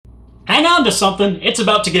on to something. It's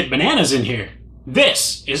about to get bananas in here.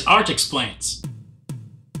 This is ARTexplains.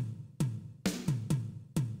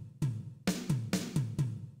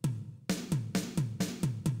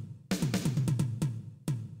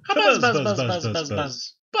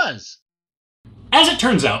 Buzz. As it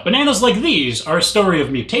turns out, bananas like these are a story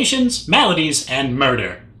of mutations, maladies, and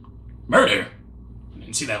murder. Murder? I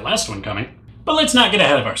didn't see that last one coming. But let's not get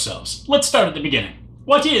ahead of ourselves. Let's start at the beginning.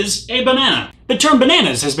 What is a banana? The term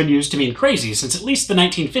bananas has been used to mean crazy since at least the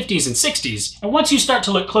 1950s and 60s, and once you start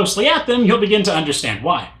to look closely at them, you'll begin to understand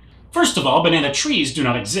why. First of all, banana trees do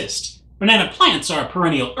not exist. Banana plants are a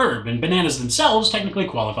perennial herb, and bananas themselves technically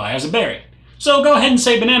qualify as a berry. So go ahead and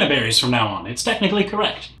say banana berries from now on, it's technically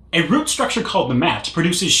correct. A root structure called the mat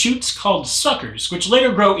produces shoots called suckers, which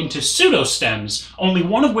later grow into pseudostems, only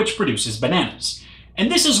one of which produces bananas.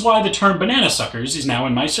 And this is why the term banana suckers is now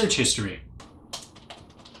in my search history.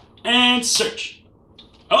 And search.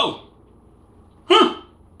 Oh.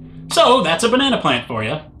 So that's a banana plant for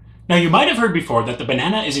you. Now you might have heard before that the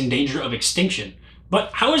banana is in danger of extinction,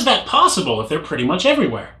 but how is that possible if they're pretty much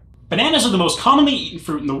everywhere? Bananas are the most commonly eaten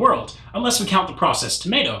fruit in the world, unless we count the processed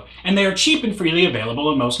tomato, and they are cheap and freely available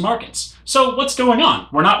in most markets. So what's going on?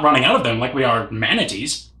 We're not running out of them like we are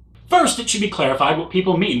manatees. First, it should be clarified what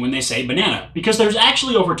people mean when they say banana, because there's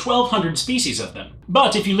actually over 1,200 species of them.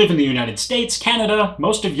 But if you live in the United States, Canada,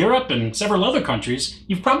 most of Europe, and several other countries,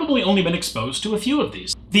 you've probably only been exposed to a few of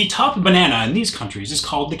these. The top banana in these countries is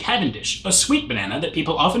called the Cavendish, a sweet banana that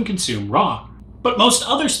people often consume raw. But most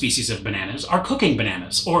other species of bananas are cooking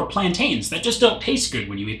bananas, or plantains, that just don't taste good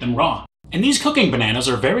when you eat them raw. And these cooking bananas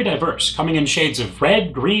are very diverse, coming in shades of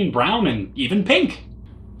red, green, brown, and even pink.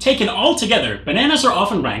 Taken all together, bananas are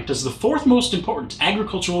often ranked as the fourth most important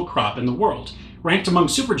agricultural crop in the world, ranked among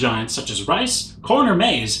supergiants such as rice, corn or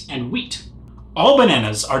maize, and wheat. All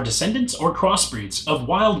bananas are descendants or crossbreeds of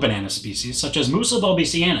wild banana species such as Musa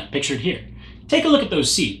bulbiciana, pictured here. Take a look at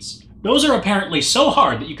those seeds. Those are apparently so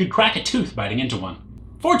hard that you could crack a tooth biting into one.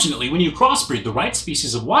 Fortunately, when you crossbreed the right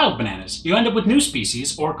species of wild bananas, you end up with new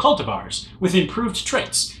species, or cultivars, with improved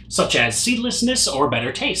traits, such as seedlessness or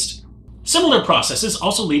better taste. Similar processes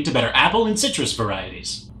also lead to better apple and citrus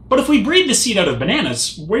varieties. But if we breed the seed out of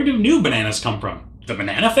bananas, where do new bananas come from? The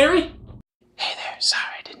banana fairy? Hey there,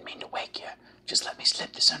 sorry, I didn't mean to wake you. Just let me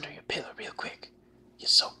slip this under your pillow real quick. You're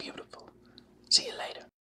so beautiful. See you later.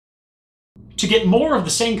 To get more of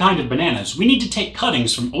the same kind of bananas, we need to take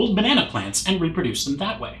cuttings from old banana plants and reproduce them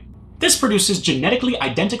that way. This produces genetically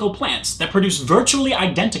identical plants that produce virtually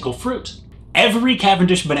identical fruit. Every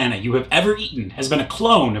Cavendish banana you have ever eaten has been a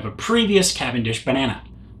clone of a previous Cavendish banana.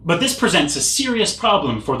 But this presents a serious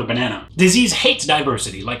problem for the banana. Disease hates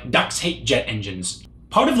diversity, like ducks hate jet engines.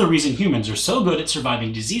 Part of the reason humans are so good at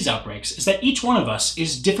surviving disease outbreaks is that each one of us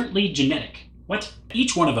is differently genetic. What?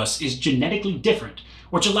 Each one of us is genetically different,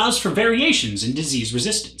 which allows for variations in disease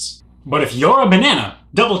resistance. But if you're a banana,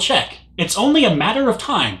 double check. It's only a matter of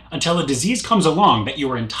time until a disease comes along that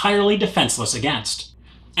you are entirely defenseless against.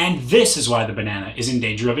 And this is why the banana is in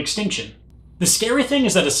danger of extinction. The scary thing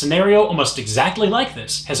is that a scenario almost exactly like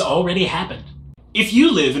this has already happened. If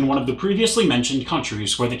you live in one of the previously mentioned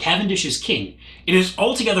countries where the Cavendish is king, it is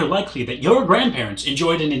altogether likely that your grandparents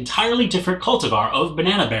enjoyed an entirely different cultivar of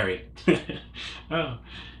banana berry. Oh.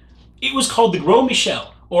 It was called the Gros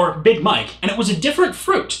Michel, or Big Mike, and it was a different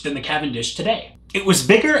fruit than the Cavendish today. It was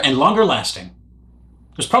bigger and longer lasting.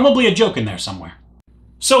 There's probably a joke in there somewhere.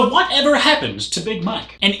 So whatever happened to Big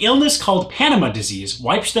Mike? An illness called Panama disease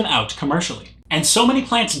wiped them out commercially. And so many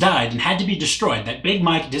plants died and had to be destroyed that Big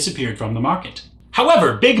Mike disappeared from the market.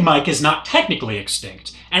 However, Big Mike is not technically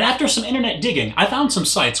extinct, and after some internet digging, I found some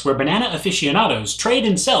sites where banana aficionados trade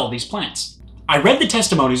and sell these plants. I read the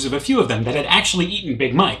testimonies of a few of them that had actually eaten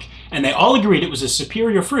Big Mike, and they all agreed it was a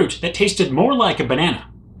superior fruit that tasted more like a banana.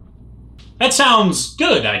 That sounds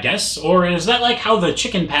good, I guess, or is that like how the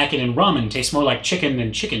chicken packet in ramen tastes more like chicken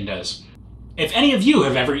than chicken does? If any of you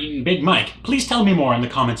have ever eaten Big Mike, please tell me more in the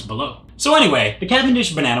comments below. So anyway, the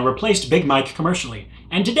Cavendish banana replaced Big Mike commercially,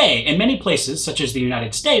 and today, in many places, such as the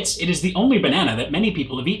United States, it is the only banana that many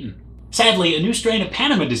people have eaten. Sadly, a new strain of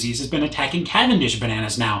Panama disease has been attacking Cavendish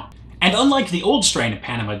bananas now. And unlike the old strain of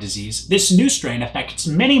Panama disease, this new strain affects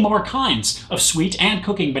many more kinds of sweet and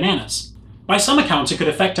cooking bananas. By some accounts, it could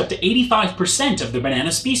affect up to 85% of the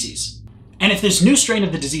banana species. And if this new strain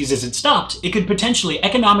of the disease isn't stopped, it could potentially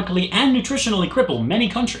economically and nutritionally cripple many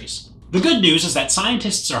countries. The good news is that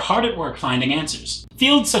scientists are hard at work finding answers.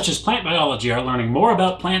 Fields such as plant biology are learning more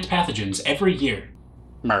about plant pathogens every year.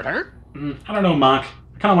 Murder? I don't know, Mark.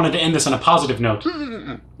 I kind of wanted to end this on a positive note.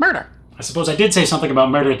 Murder. I suppose I did say something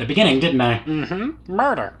about murder at the beginning, didn't I?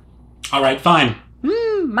 Murder. Alright, fine.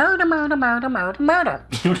 Murder, murder, murder, murder, murder.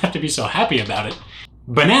 You don't have to be so happy about it.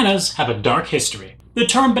 Bananas have a dark history. The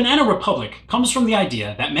term banana republic comes from the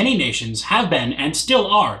idea that many nations have been and still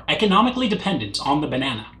are economically dependent on the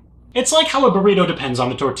banana. It's like how a burrito depends on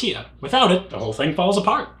the tortilla. Without it, the whole thing falls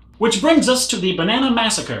apart. Which brings us to the Banana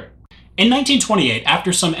Massacre. In 1928,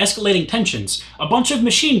 after some escalating tensions, a bunch of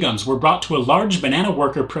machine guns were brought to a large banana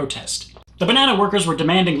worker protest. The banana workers were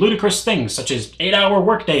demanding ludicrous things such as 8-hour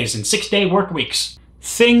workdays and 6-day work weeks.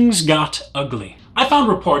 Things got ugly. I found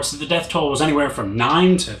reports that the death toll was anywhere from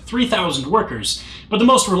 9 to 3,000 workers, but the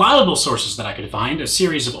most reliable sources that I could find, a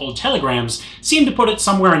series of old telegrams, seemed to put it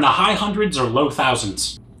somewhere in the high hundreds or low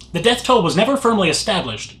thousands. The death toll was never firmly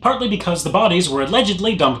established, partly because the bodies were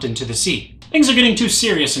allegedly dumped into the sea. Things are getting too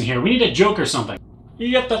serious in here. We need a joke or something.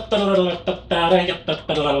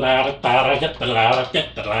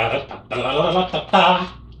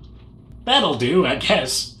 That'll do, I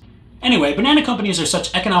guess. Anyway, banana companies are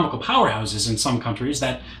such economical powerhouses in some countries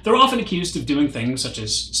that they're often accused of doing things such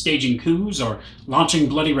as staging coups or launching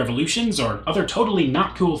bloody revolutions or other totally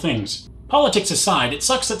not cool things. Politics aside, it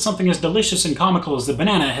sucks that something as delicious and comical as the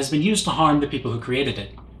banana has been used to harm the people who created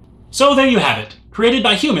it. So there you have it. Created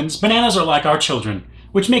by humans, bananas are like our children,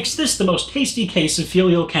 which makes this the most tasty case of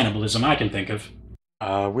filial cannibalism I can think of.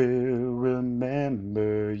 I will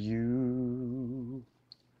remember you.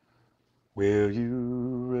 Will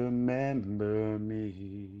you remember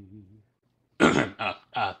me?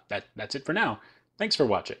 That's it for now. Thanks for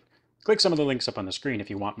watching. Click some of the links up on the screen if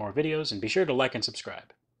you want more videos, and be sure to like and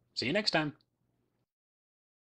subscribe. See you next time.